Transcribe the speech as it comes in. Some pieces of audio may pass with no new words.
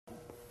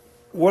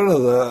one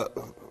of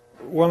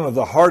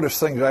the hardest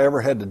things I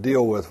ever had to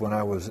deal with when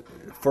I was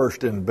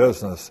first in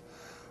business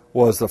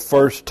was the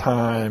first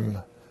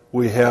time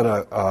we had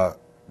a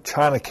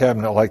china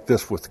cabinet like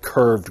this with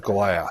curved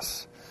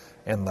glass,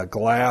 and the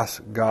glass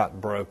got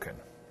broken,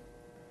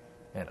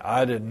 and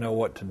I didn't know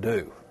what to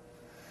do.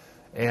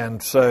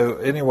 And so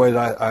anyway,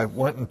 I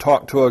went and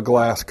talked to a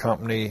glass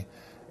company,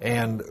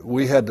 and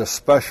we had to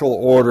special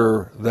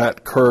order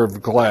that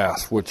curved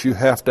glass, which you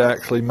have to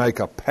actually make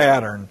a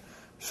pattern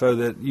so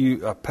that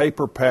a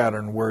paper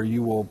pattern where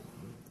you will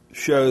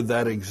show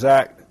that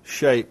exact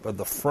shape of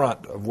the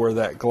front of where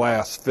that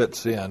glass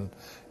fits in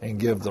and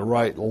give the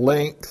right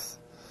length,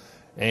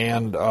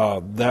 and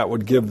that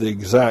would give the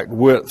exact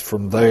width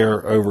from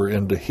there over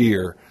into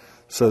here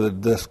so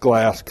that this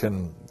glass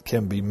can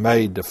be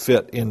made to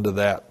fit into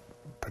that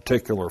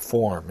particular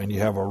form. And you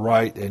have a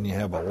right and you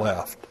have a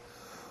left.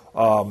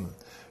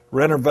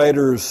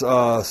 Renovators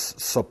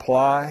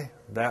Supply,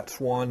 that's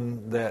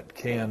one that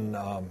can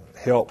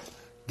help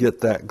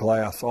get that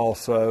glass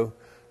also.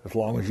 As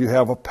long as you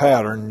have a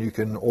pattern, you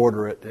can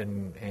order it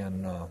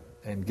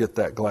and get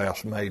that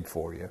glass made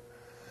for you.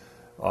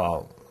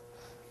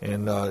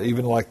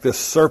 Even like this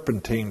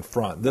serpentine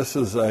front. This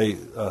is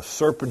a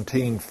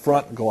serpentine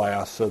front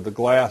glass, so the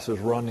glass is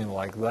running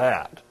like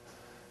that.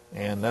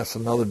 And that's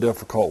another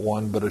difficult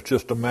one, but it's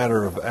just a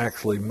matter of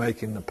actually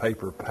making the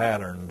paper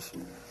patterns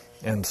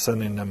and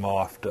sending them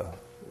off to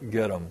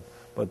get them.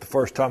 But the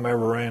first time I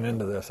ever ran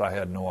into this, I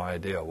had no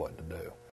idea what to do.